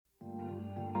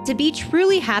to be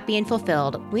truly happy and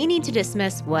fulfilled, we need to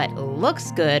dismiss what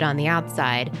looks good on the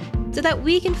outside so that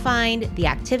we can find the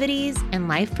activities and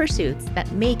life pursuits that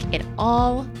make it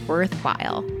all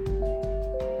worthwhile.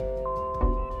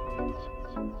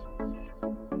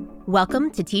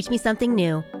 Welcome to Teach Me Something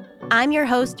New. I'm your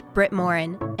host, Britt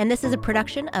Morin, and this is a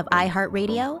production of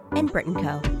iHeartRadio and Brit &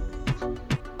 Co.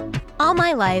 All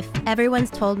my life,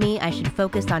 everyone's told me I should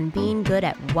focus on being good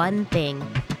at one thing.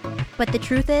 But the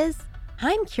truth is,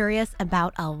 I'm curious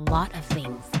about a lot of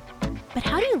things. But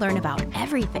how do you learn about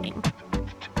everything?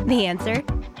 The answer?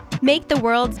 Make the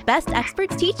world's best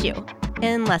experts teach you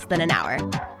in less than an hour.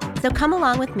 So come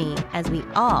along with me as we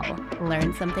all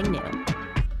learn something new.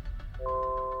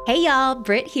 Hey y'all,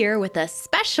 Britt here with a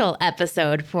special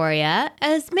episode for you.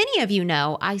 As many of you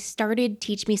know, I started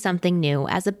Teach Me Something New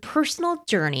as a personal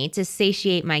journey to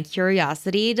satiate my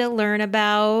curiosity to learn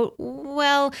about,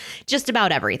 well, just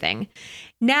about everything.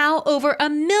 Now, over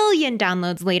 1 million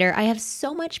downloads later, I have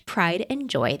so much pride and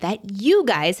joy that you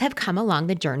guys have come along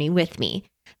the journey with me.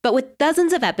 But with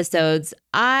dozens of episodes,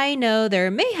 I know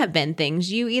there may have been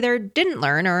things you either didn't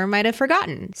learn or might have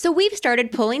forgotten. So we've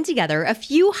started pulling together a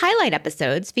few highlight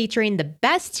episodes featuring the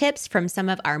best tips from some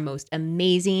of our most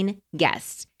amazing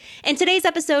guests. In today's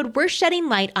episode, we're shedding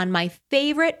light on my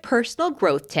favorite personal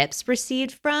growth tips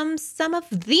received from some of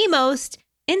the most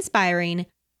inspiring,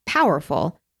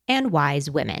 powerful, and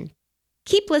wise women.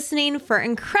 Keep listening for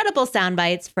incredible sound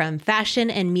bites from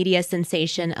fashion and media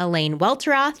sensation Elaine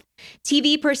Welteroth,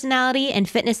 TV personality and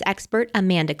fitness expert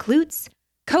Amanda Kloots,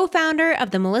 co-founder of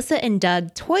the Melissa &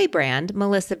 Doug toy brand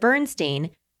Melissa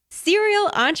Bernstein, serial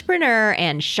entrepreneur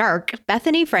and shark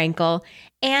Bethany Frankel,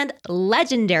 and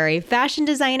legendary fashion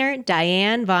designer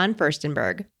Diane von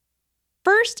Furstenberg.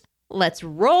 First, let's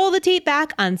roll the tape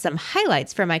back on some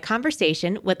highlights from my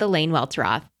conversation with Elaine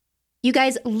Welteroth. You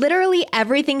guys, literally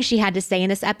everything she had to say in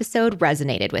this episode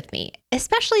resonated with me,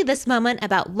 especially this moment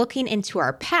about looking into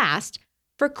our past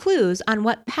for clues on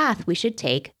what path we should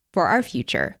take for our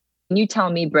future. You tell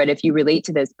me, Britt, if you relate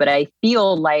to this, but I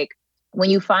feel like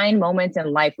when you find moments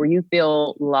in life where you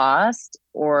feel lost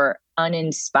or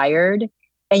uninspired,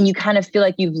 and you kind of feel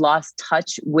like you've lost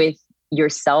touch with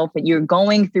yourself and you're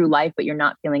going through life, but you're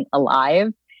not feeling alive,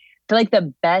 I feel like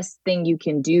the best thing you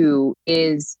can do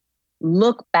is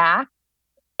look back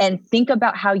and think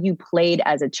about how you played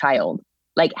as a child,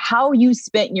 like how you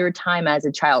spent your time as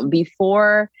a child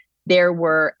before there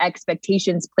were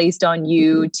expectations placed on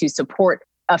you to support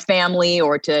a family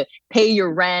or to pay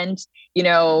your rent,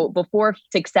 before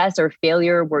success or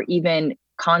failure were even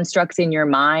constructs in your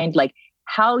mind, like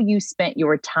how you spent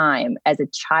your time as a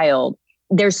child.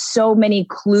 There's so many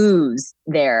clues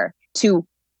there to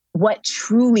what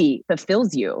truly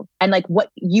fulfills you and like what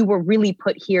you were really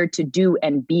put here to do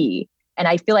and be. And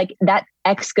I feel like that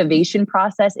excavation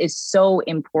process is so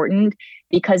important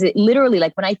because it literally,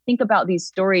 like when I think about these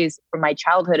stories from my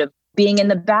childhood of being in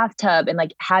the bathtub and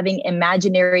like having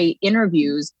imaginary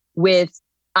interviews with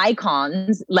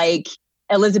icons like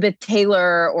Elizabeth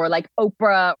Taylor or like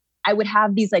Oprah, I would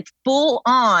have these like full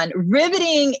on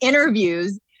riveting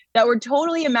interviews that were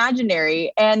totally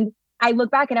imaginary. And I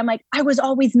look back and I'm like, I was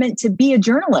always meant to be a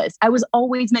journalist. I was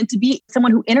always meant to be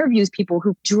someone who interviews people,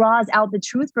 who draws out the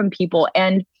truth from people.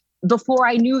 And before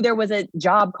I knew there was a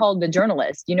job called the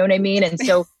journalist, you know what I mean? And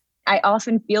so I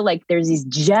often feel like there's these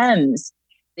gems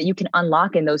that you can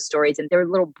unlock in those stories. And they're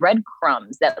little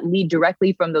breadcrumbs that lead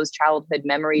directly from those childhood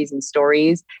memories and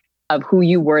stories of who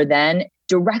you were then,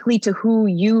 directly to who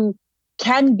you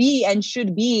can be and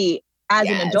should be as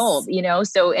an adult,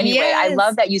 So anyway, I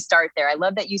love that you start there. I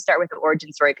love that you start with the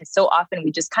origin story because so often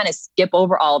we just kind of skip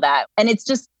over all that. And it's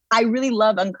just, I really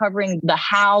love uncovering the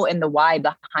how and the why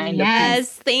behind the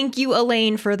Yes, thank you,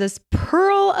 Elaine, for this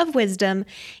pearl of wisdom.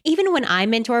 Even when I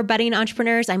mentor budding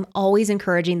entrepreneurs, I'm always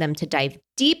encouraging them to dive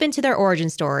deep into their origin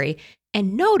story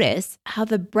and notice how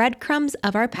the breadcrumbs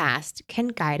of our past can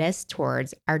guide us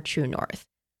towards our true north.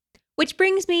 Which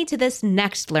brings me to this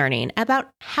next learning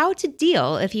about how to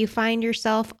deal if you find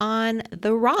yourself on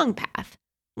the wrong path.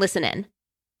 Listen in.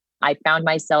 I found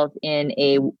myself in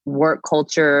a work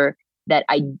culture that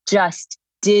I just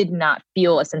did not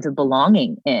feel a sense of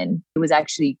belonging in. It was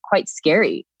actually quite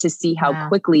scary to see how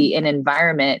quickly an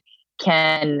environment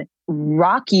can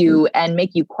rock you and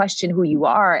make you question who you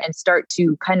are and start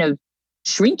to kind of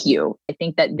shrink you. I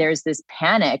think that there's this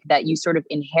panic that you sort of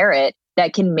inherit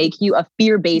that can make you a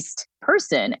fear-based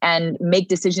person and make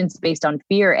decisions based on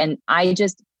fear. And I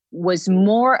just was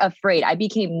more afraid. I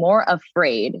became more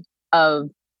afraid of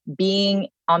being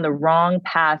on the wrong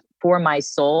path for my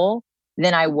soul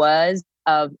than I was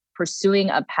of pursuing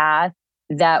a path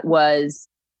that was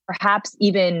perhaps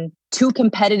even too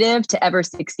competitive to ever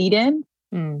succeed in.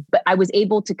 But I was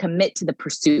able to commit to the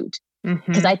pursuit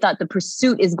because I thought the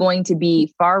pursuit is going to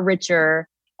be far richer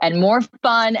and more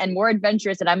fun and more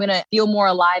adventurous. And I'm going to feel more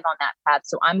alive on that path.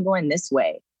 So I'm going this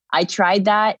way. I tried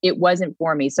that. It wasn't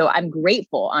for me. So I'm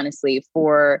grateful, honestly,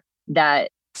 for that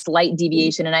slight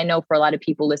deviation. And I know for a lot of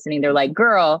people listening, they're like,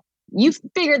 girl, you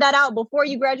figured that out before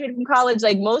you graduated from college.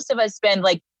 Like most of us spend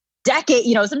like decade,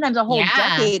 sometimes a whole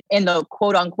decade in the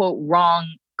quote unquote wrong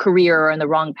career or in the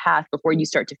wrong path before you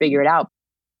start to figure it out.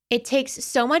 It takes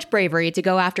so much bravery to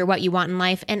go after what you want in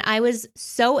life, and I was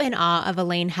so in awe of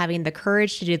Elaine having the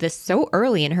courage to do this so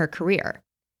early in her career.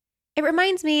 It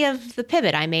reminds me of the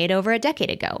pivot I made over a decade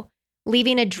ago,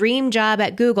 leaving a dream job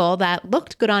at Google that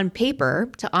looked good on paper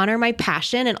to honor my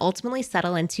passion and ultimately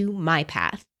settle into my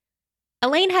path.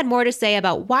 Elaine had more to say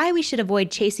about why we should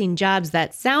avoid chasing jobs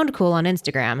that sound cool on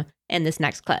Instagram in this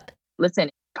next clip. Listen,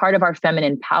 part of our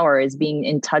feminine power is being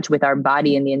in touch with our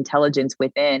body and the intelligence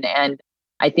within. And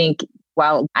I think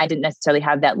while I didn't necessarily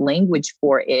have that language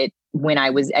for it when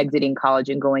I was exiting college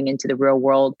and going into the real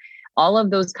world, all of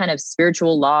those kind of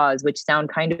spiritual laws, which sound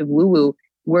kind of woo-woo,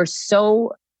 were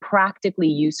so practically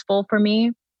useful for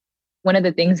me. One of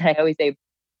the things I always say,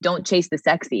 don't chase the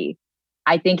sexy.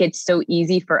 I think it's so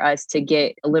easy for us to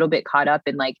get a little bit caught up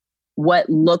in like what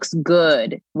looks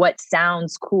good, what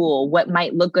sounds cool, what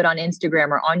might look good on Instagram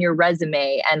or on your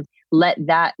resume, and let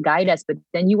that guide us. But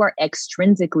then you are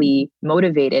extrinsically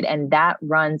motivated and that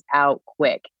runs out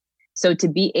quick. So to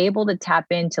be able to tap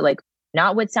into like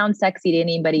not what sounds sexy to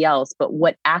anybody else, but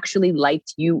what actually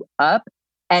lights you up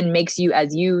and makes you,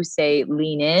 as you say,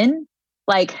 lean in,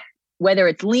 like whether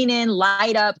it's lean in,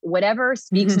 light up, whatever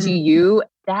speaks to you,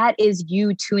 that is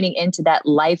you tuning into that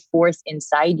life force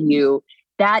inside you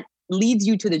that leads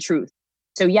you to the truth.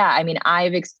 So yeah, I mean,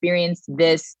 I've experienced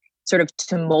this sort of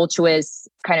tumultuous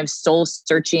kind of soul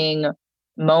searching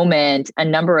moment a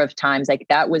number of times. Like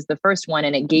that was the first one.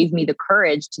 And it gave me the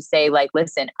courage to say like,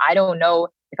 listen, I don't know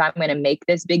if I'm going to make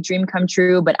this big dream come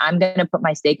true, but I'm going to put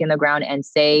my stake in the ground and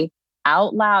say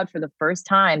out loud for the first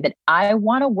time that I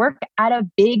want to work at a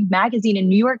big magazine in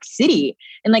New York City.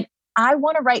 And like, I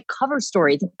want to write cover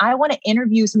stories and I want to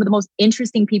interview some of the most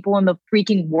interesting people in the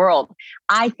freaking world.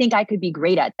 I think I could be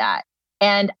great at that.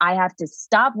 And I have to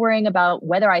stop worrying about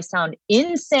whether I sound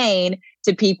insane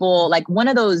to people, like one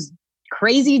of those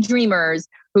crazy dreamers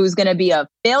who's going to be a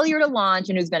failure to launch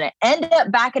and who's going to end up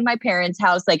back in my parents'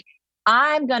 house. Like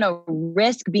I'm going to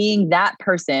risk being that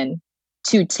person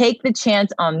to take the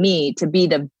chance on me to be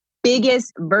the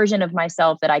biggest version of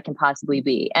myself that I can possibly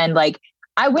be. And like,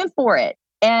 I went for it.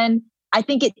 And I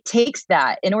think it takes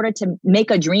that in order to make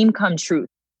a dream come true.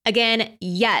 Again,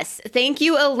 yes. Thank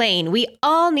you, Elaine. We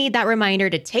all need that reminder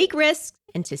to take risks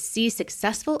and to see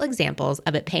successful examples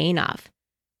of it paying off.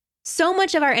 So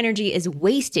much of our energy is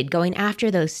wasted going after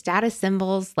those status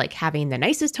symbols like having the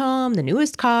nicest home, the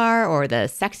newest car, or the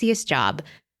sexiest job.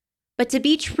 But to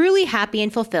be truly happy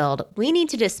and fulfilled, we need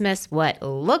to dismiss what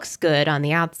looks good on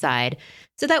the outside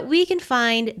so that we can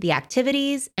find the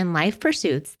activities and life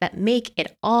pursuits that make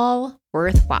it all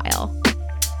worthwhile.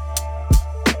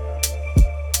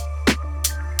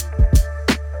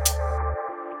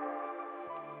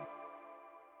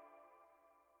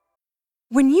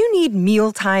 When you need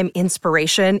mealtime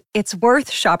inspiration, it's worth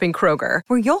shopping Kroger,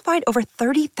 where you'll find over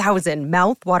 30,000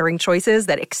 mouth-watering choices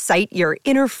that excite your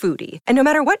inner foodie. And no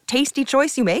matter what tasty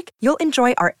choice you make, you'll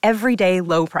enjoy our everyday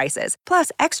low prices,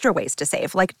 plus extra ways to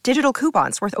save, like digital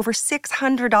coupons worth over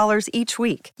 $600 each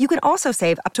week. You can also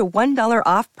save up to $1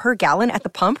 off per gallon at the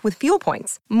pump with fuel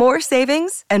points. More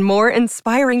savings and more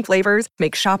inspiring flavors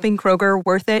make shopping Kroger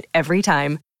worth it every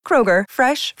time. Kroger,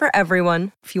 fresh for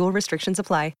everyone. Fuel restrictions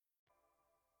apply.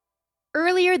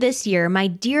 Earlier this year, my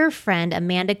dear friend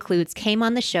Amanda Klutz came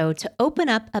on the show to open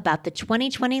up about the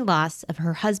 2020 loss of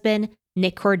her husband,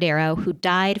 Nick Cordero, who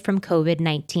died from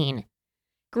COVID-19.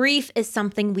 Grief is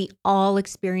something we all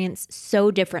experience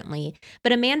so differently,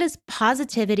 but Amanda's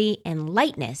positivity and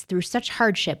lightness through such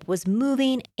hardship was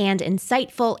moving and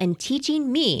insightful in teaching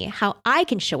me how I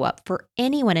can show up for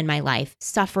anyone in my life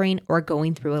suffering or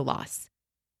going through a loss.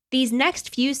 These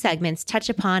next few segments touch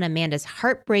upon Amanda's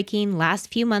heartbreaking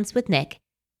last few months with Nick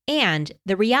and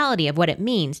the reality of what it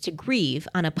means to grieve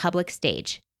on a public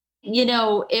stage. You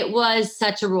know, it was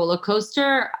such a roller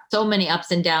coaster, so many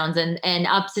ups and downs and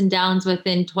ups and downs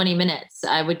within 20 minutes.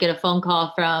 I would get a phone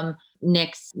call from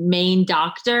Nick's main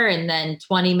doctor and then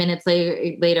 20 minutes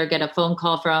later get a phone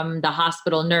call from the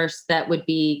hospital nurse that would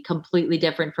be completely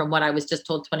different from what I was just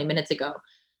told 20 minutes ago.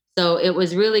 So it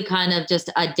was really kind of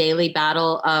just a daily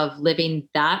battle of living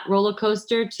that roller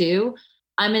coaster too.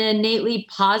 I'm an innately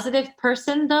positive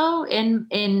person though,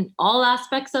 in all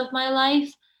aspects of my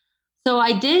life. So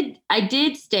I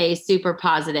did stay super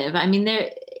positive. I mean,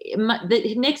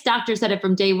 Nick's doctor said it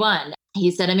from day one.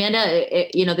 He said, Amanda,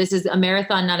 this is a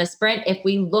marathon, not a sprint. If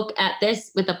we look at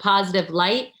this with a positive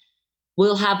light,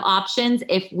 we'll have options.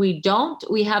 If we don't,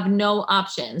 we have no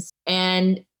options.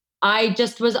 And I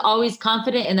just was always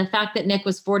confident in the fact that Nick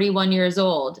was 41 years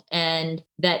old and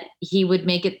that he would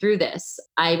make it through this.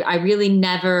 I really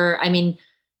never, I mean,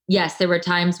 yes, there were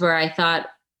times where I thought,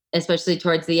 especially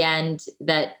towards the end,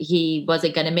 that he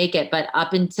wasn't going to make it. But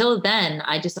up until then,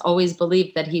 I just always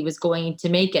believed that he was going to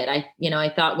make it. I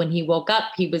thought when he woke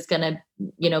up, he was going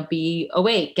to, be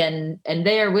awake and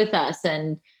there with us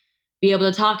and be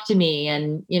able to talk to me.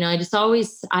 And,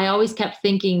 I always kept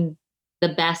thinking the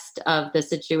best of the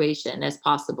situation as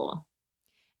possible.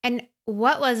 And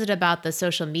what was it about the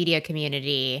social media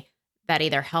community that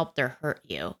either helped or hurt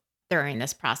you during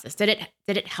this process? Did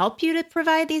it help you to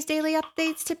provide these daily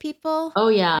updates to people? Oh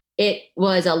yeah. It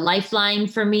was a lifeline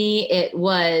for me. It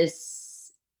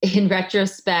was, in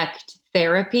retrospect,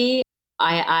 therapy.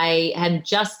 I am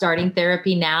just starting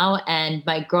therapy now. And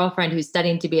my girlfriend who's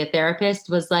studying to be a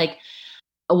therapist was like,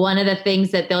 one of the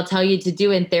things that they'll tell you to do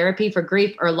in therapy for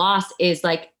grief or loss is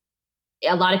like,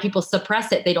 a lot of people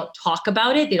suppress it. They don't talk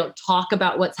about it. They don't talk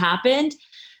about what's happened.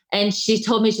 And she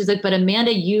told me, she's like, but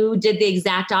Amanda, you did the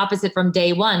exact opposite from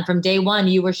day one. From day one,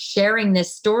 you were sharing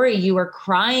this story. You were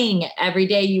crying every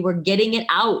day. You were getting it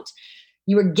out.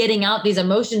 You were getting out these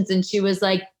emotions. And she was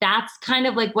like, that's kind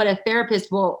of like what a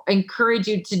therapist will encourage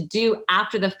you to do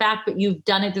after the fact, but you've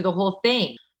done it through the whole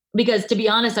thing. Because to be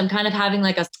honest, I'm kind of having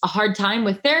like a hard time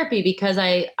with therapy because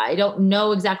I don't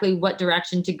know exactly what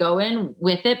direction to go in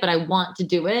with it, but I want to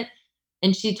do it.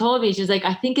 And she told me, she's like,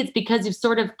 I think it's because you've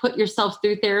sort of put yourself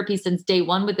through therapy since day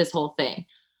one with this whole thing.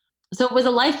 So it was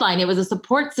a lifeline. It was a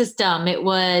support system. It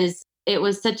was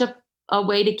such a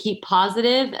way to keep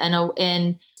positive.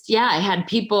 And yeah, I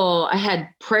had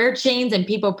prayer chains and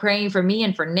people praying for me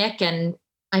and for Nick. And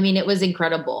I mean, it was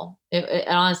incredible. It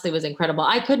honestly was incredible.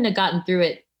 I couldn't have gotten through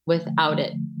it without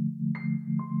it.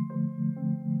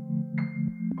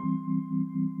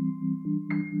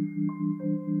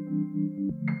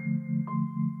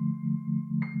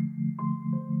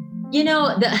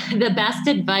 The best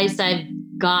advice I've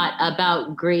got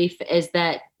about grief is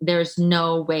that there's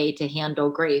no way to handle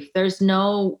grief. There's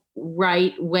no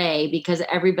right way because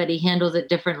everybody handles it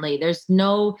differently. There's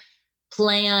no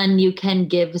plan you can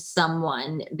give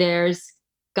someone. There's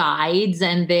guides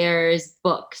and there's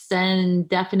books and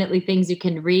definitely things you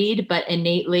can read, but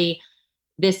innately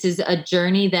this is a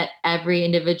journey that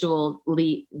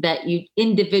you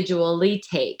individually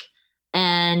take.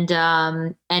 And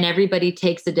everybody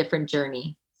takes a different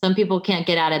journey. Some people can't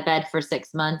get out of bed for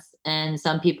 6 months. And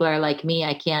some people are like me.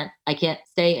 I can't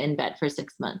stay in bed for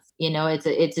 6 months.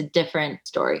 It's a different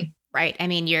story. Right. I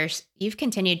mean, you've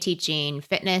continued teaching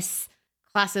fitness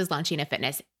classes, launching a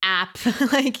fitness app.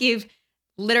 Like you've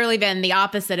literally been the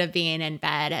opposite of being in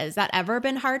bed. Has that ever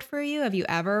been hard for you? Have you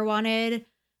ever wanted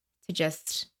to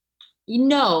just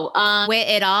quit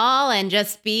it all and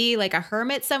just be like a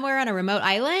hermit somewhere on a remote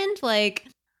island? Yeah,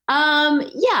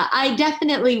 I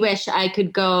definitely wish I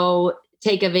could go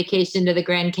take a vacation to the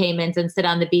Grand Caymans and sit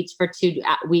on the beach for 2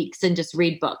 weeks and just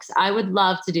read books. I would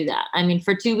love to do that. I mean,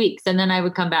 for 2 weeks, and then I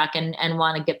would come back and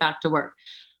want to get back to work.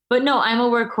 But no, I'm a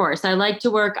workhorse. I like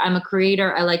to work. I'm a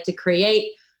creator. I like to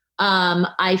create.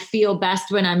 I feel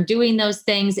best when I'm doing those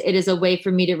things. It is a way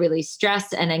for me to release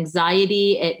stress and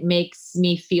anxiety. It makes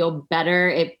me feel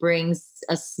better. It brings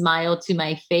a smile to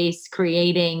my face,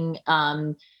 creating,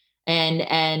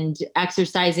 and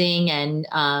exercising and,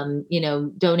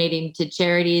 donating to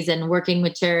charities and working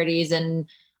with charities and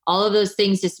all of those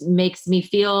things just makes me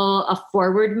feel a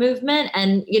forward movement.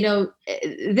 And,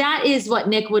 that is what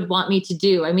Nick would want me to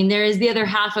do. I mean, there is the other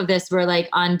half of this where like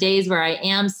on days where I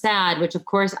am sad, which of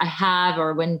course I have,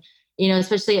 or when,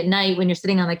 especially at night when you're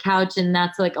sitting on the couch, and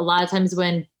that's like a lot of times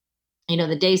when,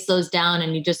 the day slows down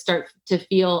and you just start to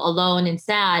feel alone and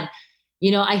sad,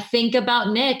 I think about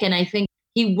Nick and I think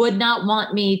he would not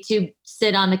want me to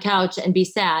sit on the couch and be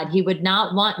sad. He would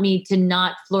not want me to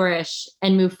not flourish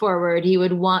and move forward. He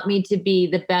would want me to be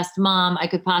the best mom I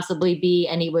could possibly be.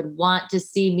 And he would want to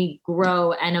see me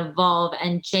grow and evolve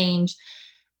and change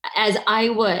as I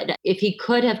would. If he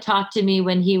could have talked to me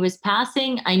when he was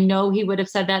passing, I know he would have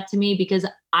said that to me because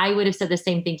I would have said the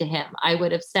same thing to him. I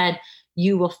would have said,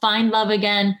 you will find love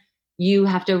again. You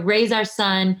have to raise our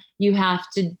son. You have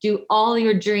to do all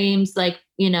your dreams. I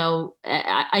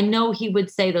know he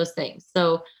would say those things.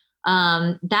 So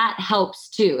that helps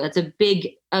too. That's a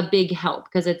big help,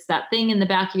 because it's that thing in the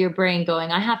back of your brain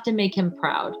going, I have to make him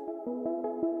proud.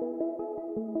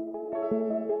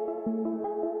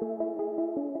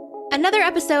 Another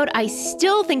episode I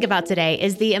still think about today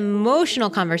is the emotional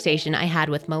conversation I had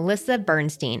with Melissa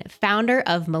Bernstein, founder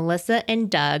of Melissa &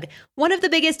 Doug, one of the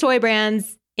biggest toy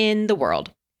brands in the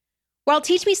world. While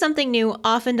Teach Me Something New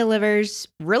often delivers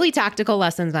really tactical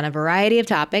lessons on a variety of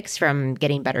topics, from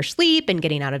getting better sleep and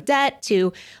getting out of debt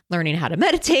to learning how to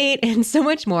meditate and so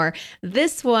much more,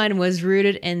 this one was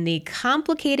rooted in the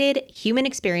complicated human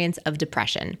experience of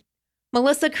depression.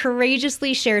 Melissa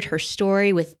courageously shared her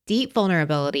story with deep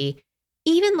vulnerability,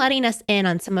 even letting us in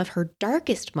on some of her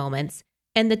darkest moments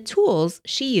and the tools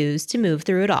she used to move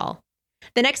through it all.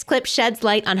 The next clip sheds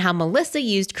light on how Melissa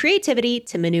used creativity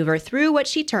to maneuver through what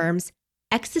she terms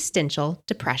existential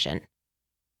depression.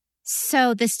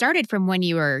 So this started from when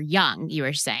you were young, you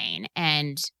were saying,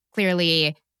 and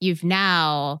clearly you've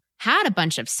now had a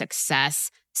bunch of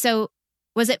success. So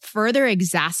was it further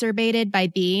exacerbated by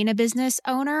being a business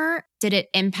owner? Did it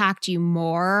impact you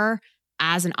more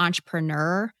as an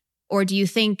entrepreneur? Or do you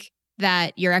think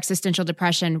that your existential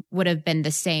depression would have been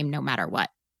the same no matter what?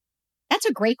 That's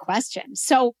a great question.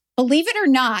 So believe it or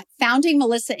not, founding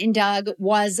Melissa & Doug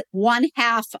was one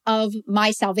half of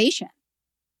my salvation,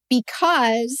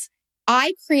 because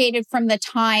I created from the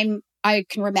time I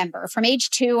can remember. From age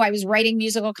 2, I was writing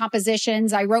musical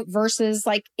compositions. I wrote verses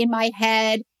like in my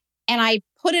head, and I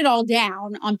put it all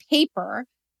down on paper,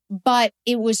 but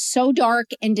it was so dark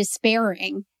and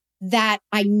despairing that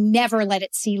I never let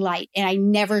it see light, and I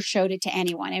never showed it to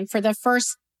anyone. And for the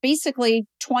first basically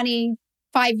 25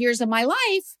 years of my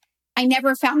life, I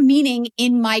never found meaning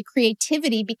in my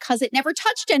creativity because it never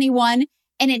touched anyone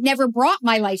and it never brought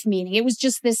my life meaning. It was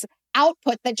just this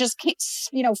output that just,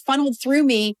 funneled through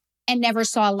me and never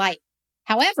saw light.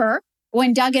 However,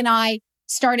 when Doug and I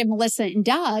started Melissa &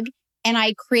 Doug, and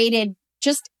I created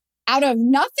just out of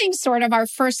nothing sort of our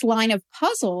first line of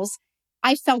puzzles,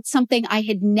 I felt something I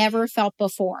had never felt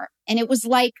before. And it was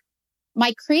like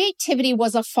my creativity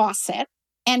was a faucet,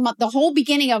 and the whole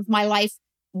beginning of my life,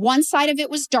 one side of it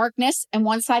was darkness and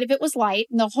one side of it was light.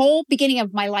 And the whole beginning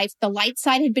of my life, the light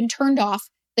side had been turned off,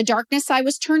 the darkness side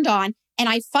was turned on, and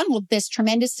I funneled this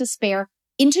tremendous despair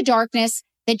into darkness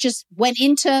that just went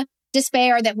into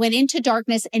despair, that went into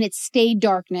darkness, and it stayed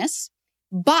darkness.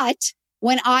 But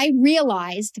when I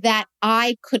realized that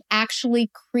I could actually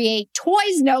create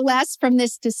toys, no less, from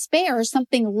this despair,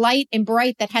 something light and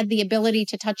bright that had the ability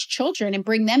to touch children and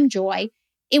bring them joy,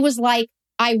 it was like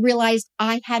I realized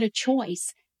I had a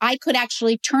choice. I could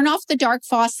actually turn off the dark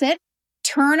faucet,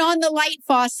 turn on the light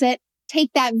faucet,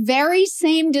 take that very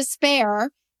same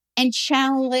despair and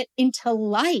channel it into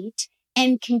light,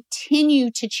 and continue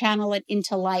to channel it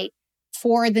into light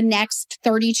for the next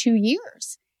 32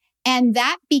 years. And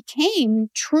that became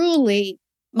truly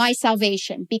my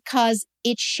salvation, because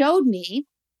it showed me,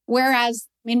 whereas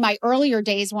in my earlier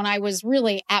days when I was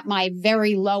really at my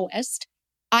very lowest,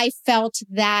 I felt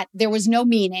that there was no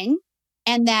meaning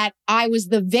and that I was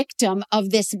the victim of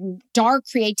this dark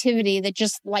creativity that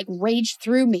just like raged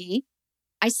through me.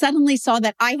 I suddenly saw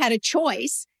that I had a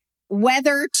choice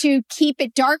whether to keep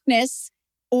it darkness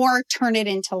or turn it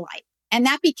into light. And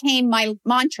that became my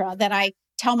mantra that I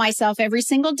tell myself every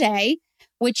single day,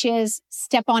 which is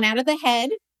step on out of the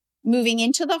head, moving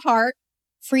into the heart,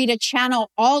 free to channel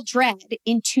all dread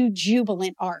into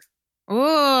jubilant art.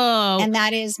 Oh, and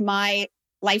that is my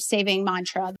life-saving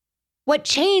mantra. What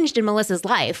changed in Melissa's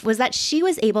life was that she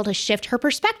was able to shift her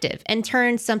perspective and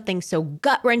turn something so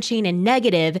gut-wrenching and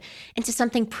negative into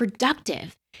something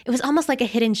productive. It was almost like a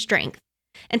hidden strength.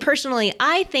 And personally,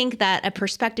 I think that a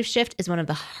perspective shift is one of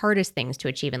the hardest things to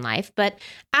achieve in life. But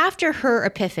after her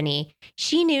epiphany,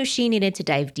 she knew she needed to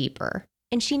dive deeper,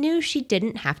 and she knew she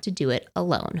didn't have to do it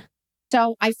alone.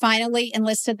 So I finally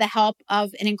enlisted the help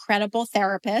of an incredible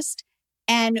therapist,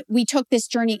 and we took this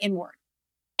journey inward.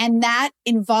 And that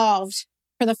involved,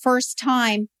 for the first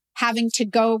time, having to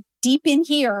go deep in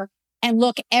here and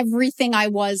look everything I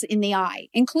was in the eye,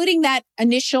 including that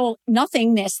initial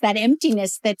nothingness, that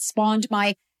emptiness that spawned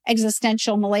my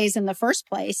existential malaise in the first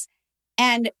place.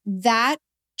 And that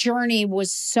journey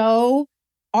was so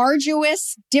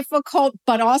arduous, difficult,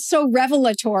 but also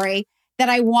revelatory that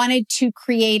I wanted to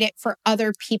create it for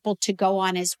other people to go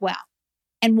on as well.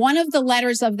 And one of the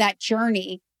letters of that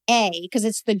journey, A, because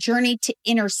it's the journey to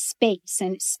inner space,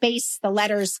 and space, the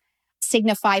letters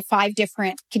signify 5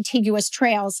 different contiguous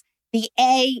trails. The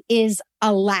A is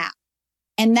allow.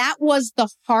 And that was the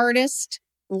hardest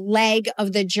leg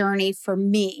of the journey for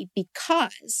me,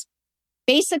 because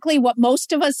basically what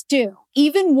most of us do.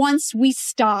 Even once we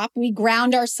stop, we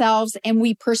ground ourselves and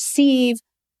we perceive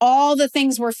all the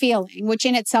things we're feeling, which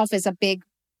in itself is a big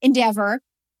endeavor.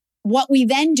 What we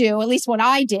then do, at least what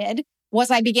I did, was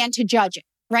I began to judge it,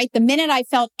 right? The minute I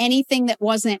felt anything that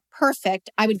wasn't perfect,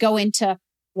 I would go into,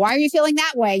 why are you feeling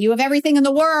that way? You have everything in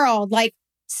the world. Like,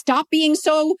 stop being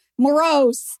so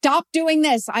morose. Stop doing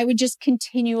this. I would just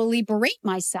continually berate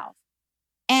myself.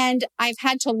 And I've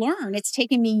had to learn, it's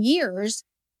taken me years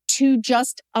to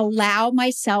just allow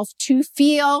myself to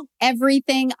feel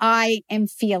everything I am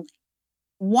feeling.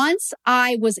 Once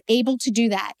I was able to do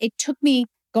that, it took me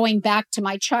going back to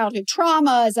my childhood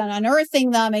traumas and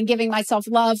unearthing them and giving myself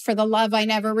love for the love I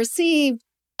never received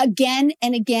again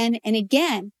and again and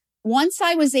again. Once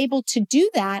I was able to do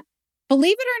that,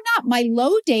 believe it or not, my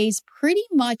low days pretty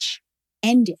much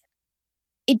ended.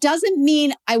 It doesn't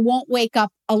mean I won't wake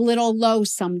up a little low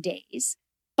some days,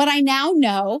 but I now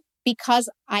know, because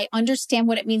I understand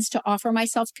what it means to offer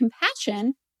myself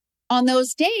compassion, on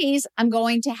those days, I'm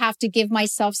going to have to give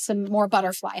myself some more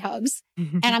butterfly hugs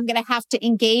and I'm going to have to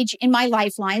engage in my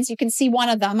lifelines. You can see one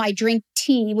of them. I drink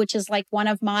tea, which is like one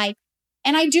of my,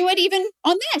 and I do it even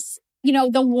on this. You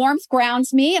know, the warmth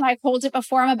grounds me, and I hold it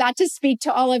before I'm about to speak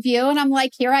to all of you. And I'm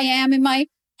like, here I am in my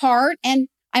heart. And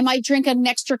I might drink an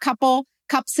extra couple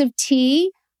cups of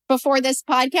tea before this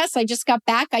podcast. I just got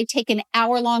back. I take an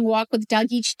hour-long walk with Doug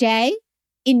each day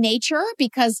in nature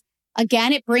because,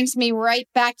 again, it brings me right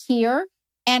back here.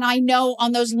 And I know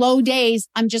on those low days,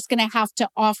 I'm just going to have to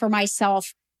offer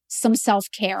myself some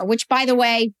self-care, which, by the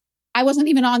way, I wasn't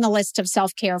even on the list of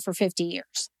self-care for 50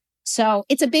 years. So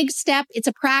it's a big step. It's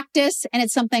a practice, and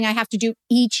it's something I have to do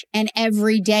each and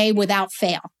every day without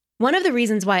fail. One of the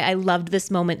reasons why I loved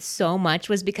this moment so much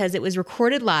was because it was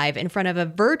recorded live in front of a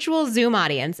virtual Zoom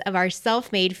audience of our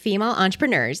self-made female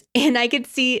entrepreneurs. And I could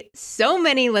see so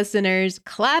many listeners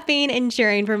clapping and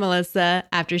cheering for Melissa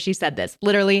after she said this.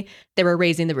 Literally, they were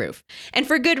raising the roof. And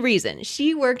for good reason.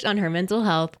 She worked on her mental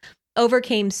health,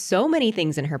 overcame so many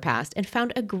things in her past, and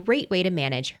found a great way to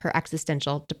manage her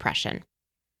existential depression.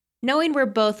 Knowing we're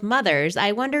both mothers,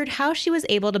 I wondered how she was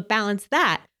able to balance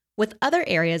that with other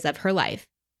areas of her life.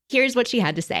 Here's what she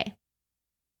had to say.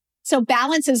 So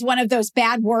balance is one of those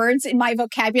bad words in my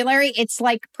vocabulary. It's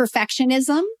like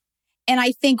perfectionism. And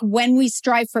I think when we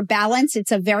strive for balance,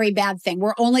 it's a very bad thing.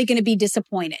 We're only going to be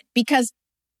disappointed because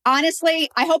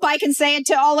honestly, I hope I can say it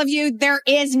to all of you. There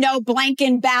is no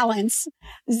blanket balance.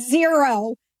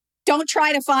 Zero. Don't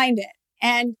try to find it.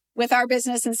 And with our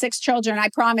business and 6 children, I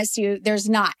promise you there's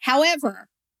not. However,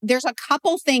 there's a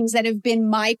couple things that have been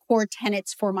my core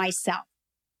tenets for myself.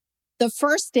 The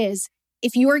first is,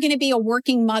 if you are going to be a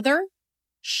working mother,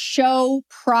 show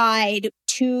pride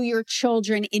to your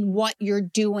children in what you're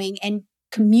doing and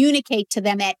communicate to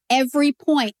them at every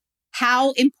point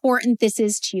how important this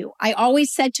is to you. I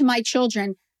always said to my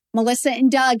children, Melissa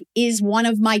and Doug is one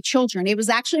of my children. It was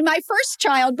actually my first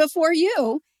child before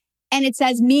you. And it's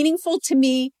as meaningful to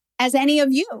me as any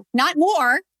of you, not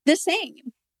more, the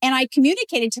same. And I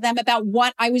communicated to them about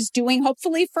what I was doing,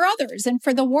 hopefully for others and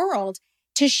for the world,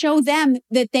 to show them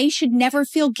that they should never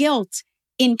feel guilt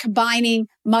in combining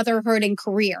motherhood and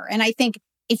career. And I think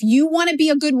if you want to be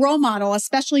a good role model,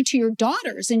 especially to your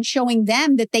daughters and showing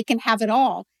them that they can have it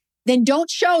all, then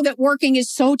don't show that working is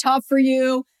so tough for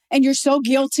you and you're so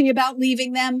guilty about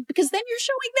leaving them, because then you're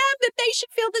showing them that they should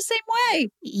feel the same way.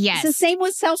 Yes. It's the same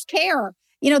with self-care.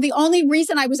 You know, the only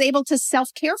reason I was able to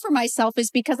self-care for myself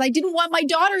is because I didn't want my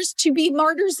daughters to be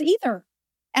martyrs either.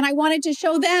 And I wanted to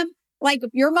show them, like,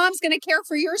 your mom's going to care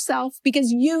for yourself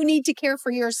because you need to care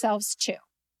for yourselves too.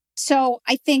 So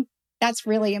I think that's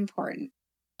really important.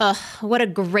 Ugh, what a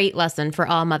great lesson for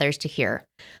all mothers to hear.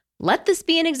 Let this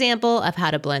be an example of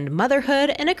how to blend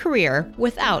motherhood and a career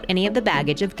without any of the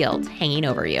baggage of guilt hanging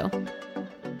over you.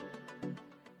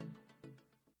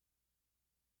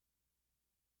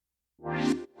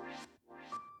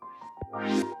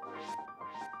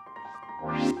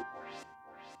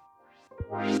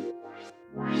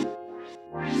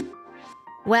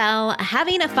 Well,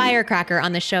 having a firecracker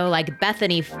on the show like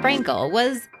Bethenny Frankel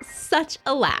was such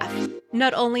a laugh.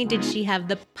 Not only did she have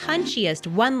the punchiest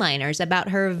one-liners about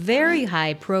her very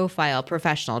high-profile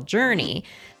professional journey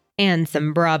and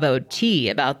some Bravo tea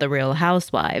about the Real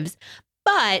Housewives,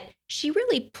 but she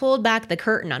really pulled back the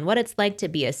curtain on what it's like to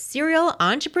be a serial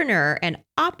entrepreneur and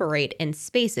operate in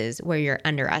spaces where you're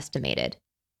underestimated.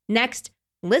 Next,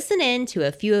 listen in to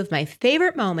a few of my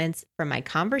favorite moments from my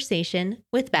conversation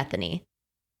with Bethenny.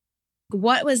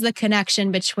 What was the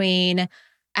connection between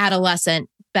adolescent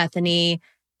Bethenny,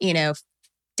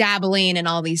 dabbling in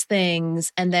all these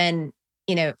things, and then,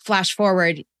 flash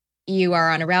forward, you are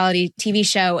on a reality TV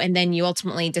show, and then you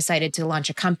ultimately decided to launch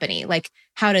a company. Like,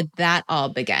 how did that all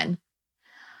begin?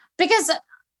 Because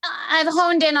I've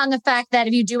honed in on the fact that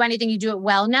if you do anything, you do it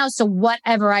well now. So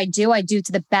whatever I do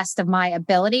to the best of my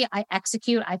ability. I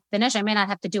execute, I finish. I may not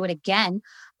have to do it again.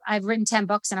 I've written 10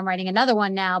 books and I'm writing another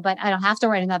one now, but I don't have to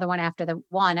write another one after the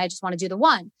one. I just want to do the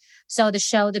one. So the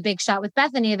show, The Big Shot with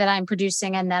Bethany, that I'm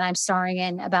producing and that I'm starring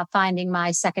in about finding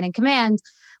my second in command,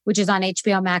 which is on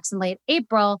HBO Max in late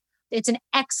April. It's an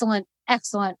excellent,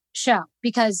 excellent show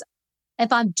because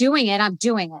if I'm doing it, I'm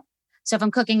doing it. So if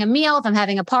I'm cooking a meal, if I'm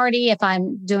having a party, if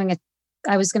I'm doing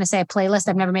I was going to say a playlist.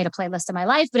 I've never made a playlist in my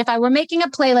life, but if I were making a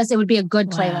playlist, it would be a good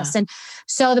playlist. And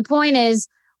so the point is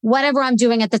whatever I'm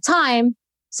doing at the time.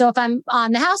 So if I'm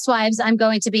on The Housewives, I'm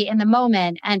going to be in the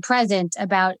moment and present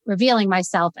about revealing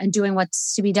myself and doing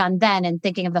what's to be done then and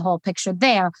thinking of the whole picture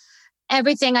there.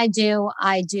 Everything I do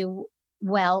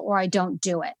well, or I don't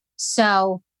do it.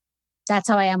 So that's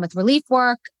how I am with relief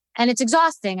work. And it's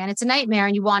exhausting and it's a nightmare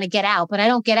and you want to get out, but I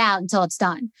don't get out until it's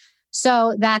done.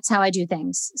 So that's how I do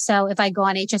things. So if I go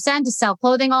on HSN to sell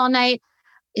clothing all night,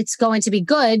 it's going to be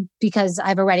good because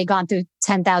I've already gone through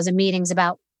 10,000 meetings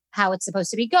about how it's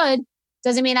supposed to be good.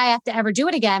 Doesn't mean I have to ever do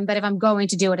it again, but if I'm going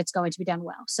to do it, it's going to be done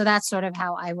well. So that's sort of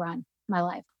how I run my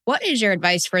life. What is your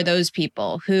advice for those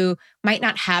people who might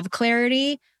not have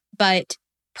clarity, but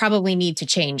probably need to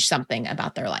change something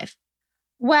about their life?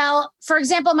 Well, for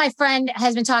example, my friend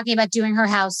has been talking about doing her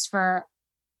house for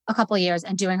a couple of years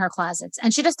and doing her closets,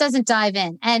 and she just doesn't dive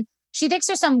in. And she thinks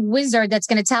there's some wizard that's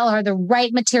going to tell her the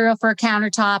right material for a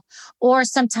countertop or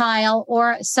some tile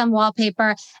or some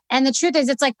wallpaper. And the truth is,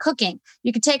 it's like cooking.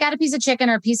 You could take out a piece of chicken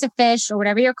or a piece of fish or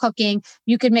whatever you're cooking.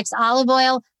 You could mix olive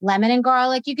oil, lemon and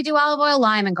garlic. You could do olive oil,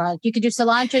 lime and garlic. You could do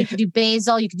cilantro. You could do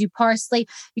basil. You could do parsley.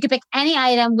 You could pick any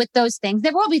item with those things.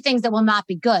 There will be things that will not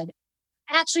be good.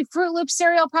 Actually, Fruit Loop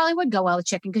cereal probably would go well with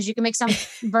chicken because you can make some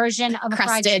version of a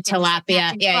fried crusted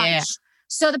tilapia. Yeah.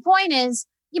 So the point is,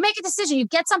 you make a decision, you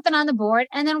get something on the board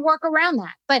and then work around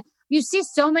that. But you see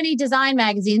so many design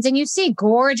magazines and you see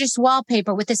gorgeous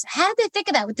wallpaper with this. How did they think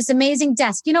of that with this amazing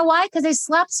desk? You know why? Because they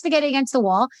slapped spaghetti against the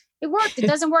wall. It worked. It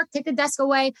doesn't work. Take the desk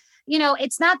away. You know,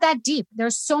 it's not that deep.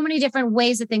 There's so many different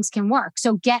ways that things can work.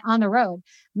 So get on the road,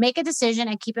 make a decision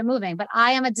and keep it moving. But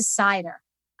I am a decider.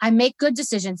 I make good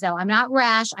decisions though. I'm not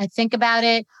rash. I think about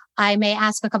it. I may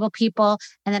ask a couple of people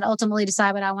and then ultimately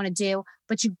decide what I want to do.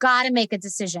 But you got to make a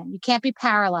decision. You can't be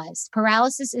paralyzed.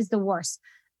 Paralysis is the worst.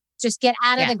 Just get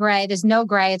out of the gray. There's no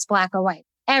gray. It's black or white.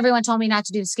 Everyone told me not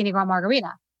to do the Skinny Girl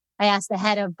Margarita. I asked the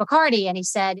head of Bacardi and he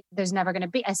said, there's never going to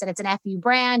be. I said, it's an FU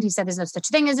brand. He said, there's no such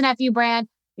thing as an FU brand.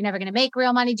 You're never going to make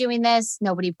real money doing this.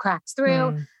 Nobody cracks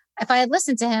through. If I had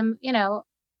listened to him, you know,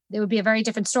 it would be a very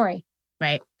different story.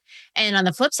 Right. And on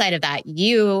the flip side of that,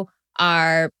 you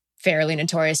are fairly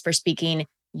notorious for speaking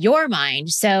your mind.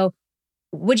 So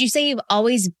would you say you've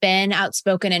always been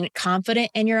outspoken and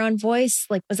confident in your own voice?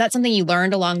 Like, was that something you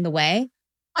learned along the way?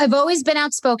 I've always been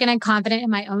outspoken and confident in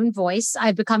my own voice.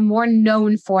 I've become more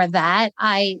known for that.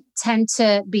 I tend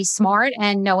to be smart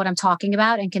and know what I'm talking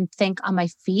about and can think on my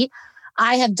feet.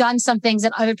 I have done some things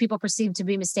that other people perceive to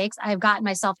be mistakes. I've gotten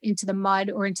myself into the mud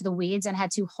or into the weeds and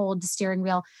had to hold the steering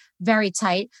wheel very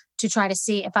tight to try to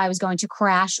see if I was going to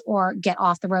crash or get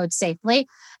off the road safely.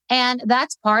 And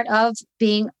that's part of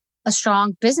being a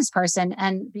strong business person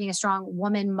and being a strong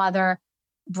woman, mother,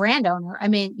 brand owner. I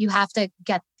mean, you have to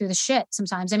get through the shit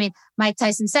sometimes. I mean, Mike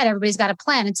Tyson said, everybody's got a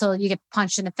plan until you get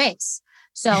punched in the face.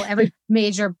 So every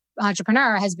major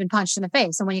entrepreneur has been punched in the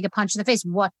face. And when you get punched in the face,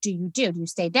 what do you do? Do you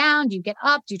stay down? Do you get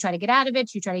up? Do you try to get out of it?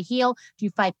 Do you try to heal? Do you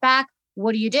fight back?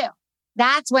 What do you do?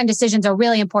 That's when decisions are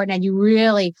really important and you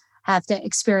really have to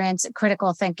experience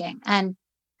critical thinking. And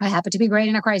I happen to be great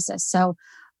in a crisis. So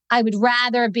I would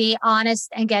rather be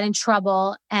honest and get in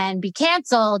trouble and be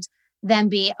canceled than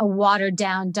be a watered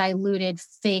down, diluted,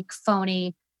 fake,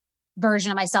 phony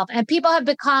version of myself. And people have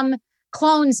become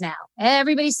clones now.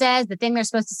 Everybody says the thing they're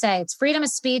supposed to say. It's freedom of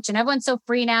speech and everyone's so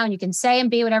free now and you can say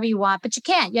and be whatever you want, but you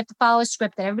can't. You have to follow a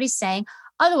script that everybody's saying.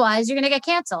 Otherwise, you're going to get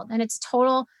canceled. And it's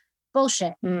total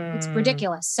bullshit. It's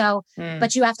ridiculous. So,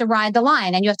 but you have to ride the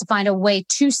line and you have to find a way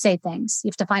to say things. You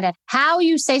have to find out how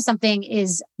you say something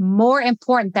is more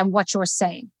important than what you're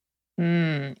saying.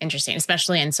 Interesting,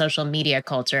 especially in social media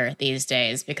culture these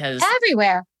days, because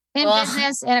everywhere in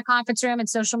business, in a conference room, in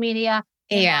social media,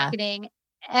 in marketing,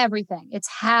 everything. It's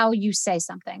how you say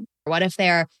something. What if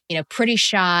they're, pretty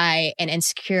shy and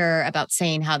insecure about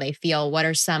saying how they feel? What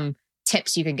are some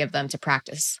tips you can give them to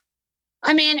practice?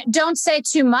 I mean, don't say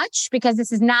too much because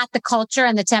this is not the culture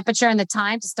and the temperature and the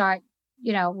time to start,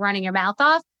 running your mouth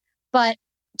off. But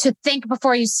to think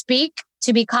before you speak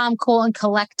to be calm, cool, and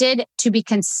collected, to be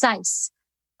concise.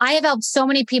 I have helped so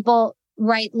many people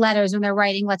write letters when they're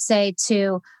writing, let's say,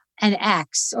 to an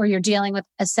ex, or you're dealing with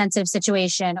a sensitive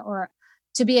situation, or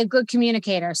to be a good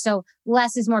communicator. So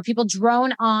less is more. People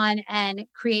drone on and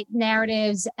create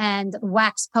narratives and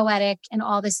wax poetic and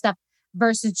all this stuff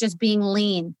versus just being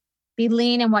lean. Be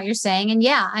lean in what you're saying. And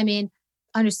yeah, I mean,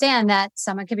 understand that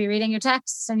someone could be reading your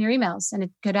texts and your emails, and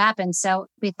it could happen. So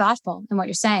be thoughtful in what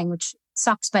you're saying, which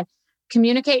sucks, but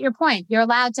communicate your point. You're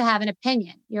allowed to have an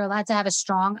opinion. You're allowed to have a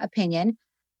strong opinion.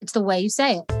 It's the way you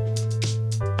say it.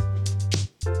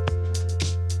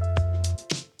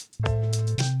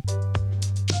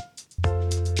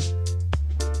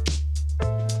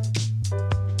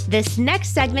 This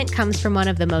next segment comes from one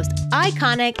of the most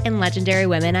iconic and legendary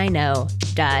women I know,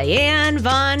 Diane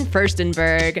von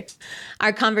Furstenberg.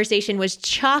 Our conversation was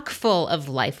chock full of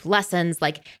life lessons,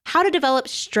 like how to develop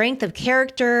strength of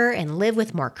character and live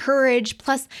with more courage,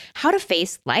 plus how to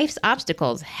face life's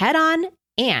obstacles head on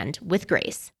and with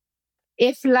grace.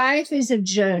 If life is a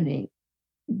journey,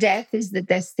 death is the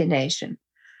destination.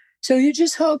 So you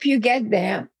just hope you get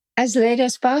there as late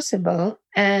as possible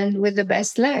and with the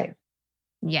best life.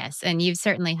 Yes, and you've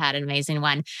certainly had an amazing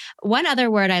one. One other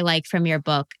word I like from your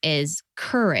book is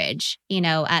courage. You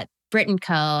know, at Brit &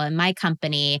 Co. and my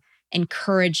company,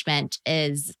 encouragement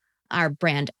is our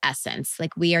brand essence.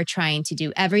 Like, we are trying to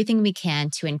do everything we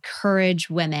can to encourage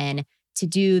women to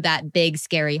do that big,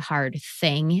 scary, hard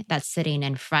thing that's sitting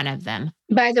in front of them.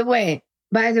 By the way,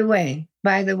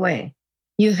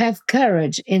 you have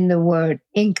courage in the word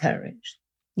encourage.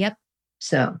 Yep.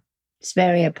 So it's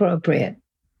very appropriate.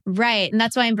 Right. And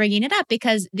that's why I'm bringing it up,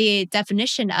 because the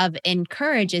definition of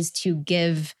encourage is to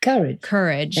give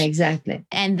courage. Exactly.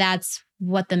 And that's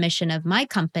what the mission of my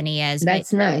company is.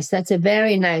 That's nice. That's a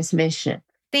very nice mission.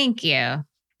 Thank you.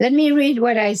 Let me read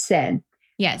what I said.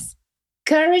 Yes.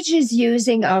 Courage is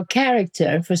using our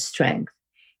character for strength.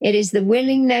 It is the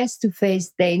willingness to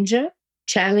face danger,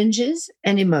 challenges,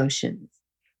 and emotions.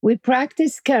 We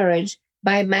practice courage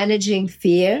by managing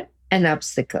fear and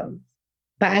obstacles.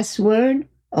 Password: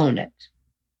 own it.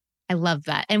 I love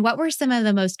that. And what were some of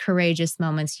the most courageous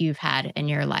moments you've had in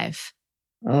your life?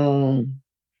 Oh,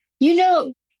 you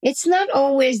know, it's not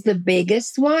always the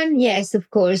biggest one. Yes, of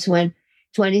course, when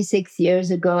 26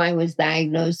 years ago I was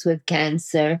diagnosed with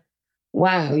cancer.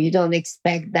 Wow, you don't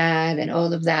expect that and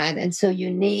all of that. And so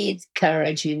you need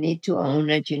courage. You need to own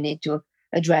it. You need to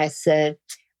address it.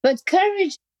 But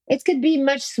courage, it could be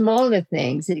much smaller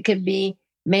things. It could be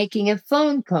making a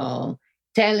phone call,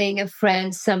 telling a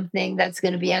friend something that's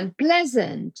going to be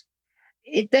unpleasant.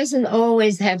 It doesn't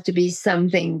always have to be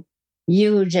something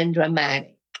huge and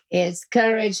dramatic. It's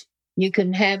courage. You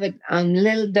can have it on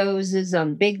little doses,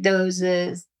 on big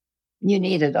doses. You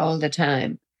need it all the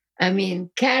time. I mean,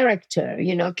 character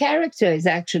is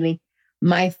actually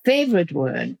my favorite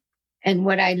word. And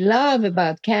what I love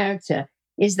about character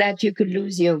is that you could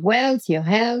lose your wealth, your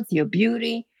health, your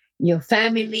beauty, your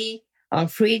family, our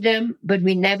freedom, but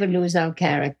we never lose our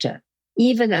character,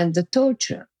 even under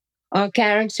torture. Our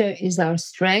character is our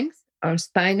strength, our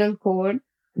spinal cord,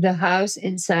 the house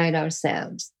inside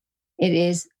ourselves. It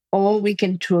is all we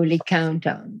can truly count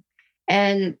on.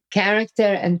 And character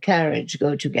and courage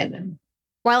go together.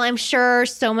 While I'm sure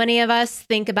so many of us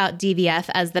think about DVF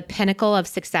as the pinnacle of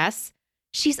success,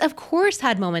 she's of course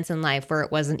had moments in life where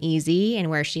it wasn't easy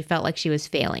and where she felt like she was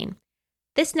failing.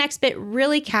 This next bit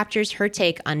really captures her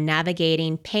take on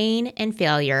navigating pain and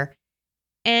failure.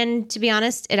 And to be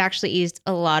honest, it actually eased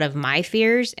a lot of my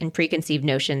fears and preconceived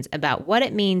notions about what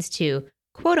it means to,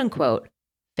 quote unquote,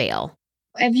 fail.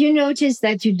 Have you noticed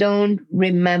that you don't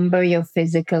remember your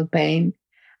physical pain?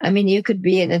 I mean, you could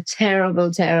be in a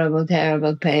terrible, terrible,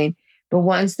 terrible pain, but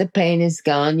once the pain is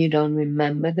gone, you don't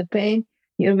remember the pain.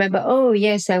 You remember, oh,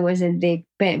 yes, I was in deep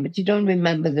pain, but you don't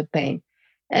remember the pain.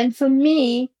 And for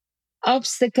me,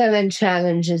 obstacle and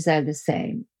challenges are the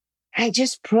same. I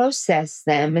just process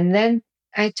them and then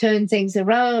I turn things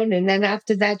around. And then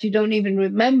after that, you don't even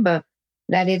remember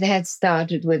that it had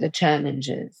started with the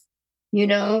challenges,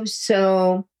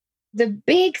 So the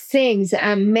big things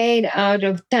are made out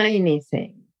of tiny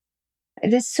things.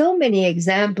 There's so many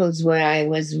examples where I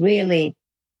was really,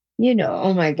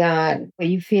 oh my God, where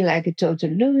you feel like a total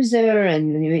loser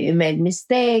and you made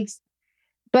mistakes.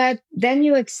 But then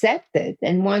you accept it.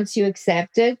 And once you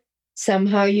accept it,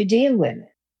 somehow you deal with it.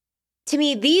 To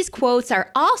me, these quotes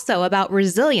are also about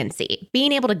resiliency.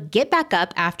 Being able to get back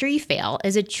up after you fail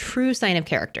is a true sign of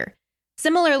character.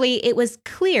 Similarly, it was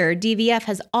clear DVF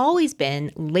has always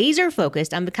been laser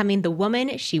focused on becoming the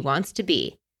woman she wants to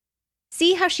be.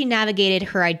 See how she navigated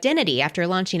her identity after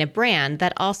launching a brand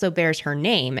that also bears her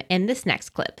name in this next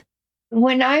clip.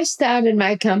 When I started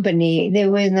my company, there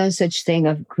was no such thing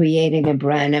of creating a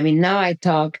brand. I mean, now I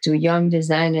talk to young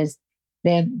designers.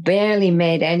 They've barely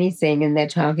made anything and they're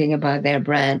talking about their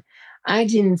brand. I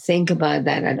didn't think about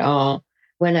that at all.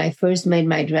 When I first made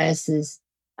my dresses,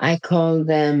 I called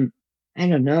them, I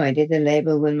don't know, I did a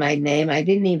label with my name. I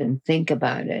didn't even think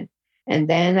about it. And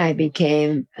then I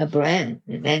became a brand.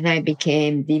 And then I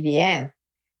became DVF.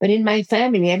 But in my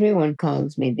family, everyone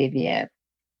calls me DVF.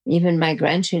 Even my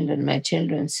grandchildren, my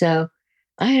children. So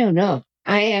I don't know.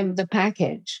 I am the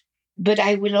package. But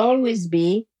I will always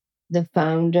be the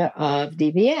founder of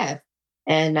DVF.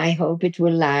 And I hope it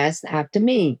will last after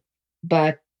me.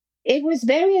 But it was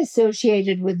very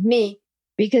associated with me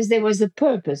because there was a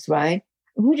purpose, right?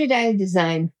 Who did I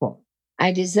design for?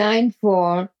 I designed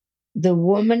for the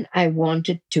woman I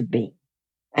wanted to be.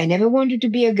 I never wanted to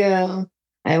be a girl.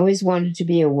 I always wanted to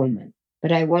be a woman.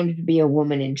 But I wanted to be a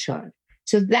woman in charge.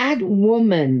 So that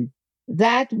woman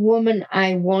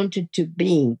I wanted to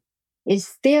be is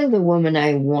still the woman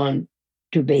I want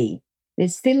to be.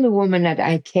 It's still the woman that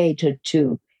I cater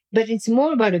to. But it's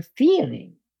more about a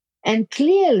feeling. And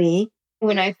clearly,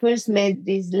 when I first made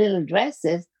these little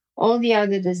dresses, all the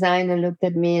other designers looked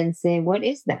at me and said, what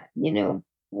is that? You know,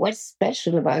 what's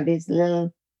special about these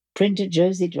little printed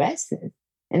jersey dresses?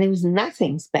 And there was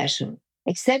nothing special,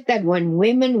 except that when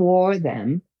women wore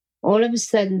them, all of a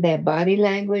sudden their body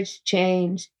language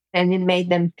changed and it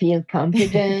made them feel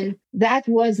confident. That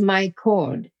was my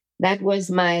chord. That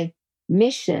was my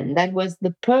mission. That was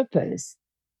the purpose.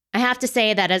 I have to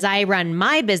say that as I run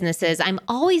my businesses, I'm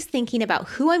always thinking about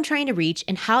who I'm trying to reach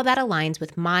and how that aligns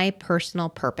with my personal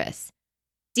purpose.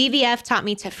 DVF taught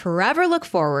me to forever look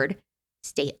forward,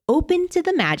 stay open to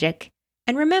the magic,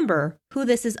 and remember who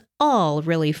this is all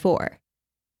really for.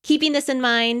 Keeping this in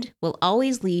mind will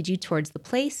always lead you towards the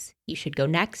place you should go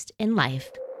next in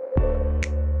life.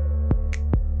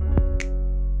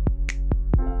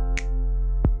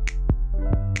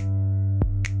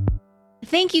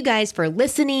 Thank you guys for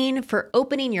listening, for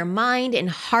opening your mind and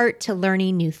heart to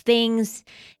learning new things,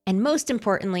 and most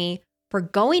importantly, for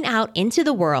going out into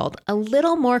the world a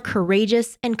little more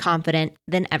courageous and confident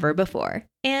than ever before.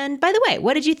 And by the way,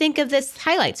 what did you think of this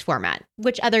highlights format?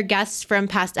 Which other guests from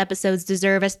past episodes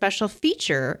deserve a special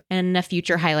feature in a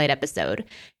future highlight episode?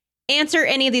 Answer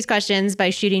any of these questions by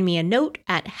shooting me a note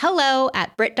at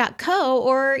hello@brit.co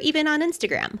or even on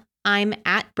Instagram. I'm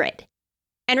 @Brit.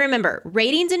 And remember,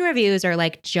 ratings and reviews are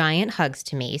like giant hugs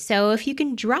to me. So if you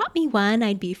can drop me one,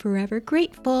 I'd be forever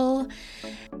grateful.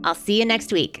 I'll see you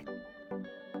next week.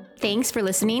 Thanks for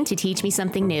listening to Teach Me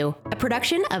Something New, a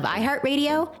production of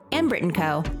iHeartRadio and Brit &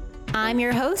 Co. I'm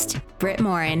your host, Brit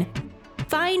Morin.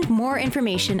 Find more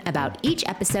information about each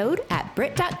episode at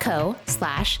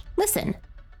brit.co/listen.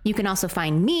 You can also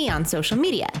find me on social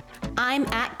media. I'm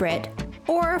 @Brit,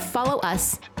 or follow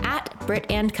us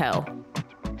 @Brit&Co.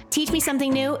 Teach Me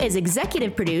Something New is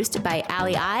executive produced by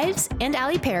Ali Ives and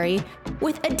Ali Perry,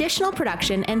 with additional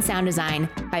production and sound design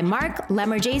by Mark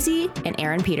Lemmerjazy and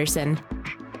Aaron Peterson.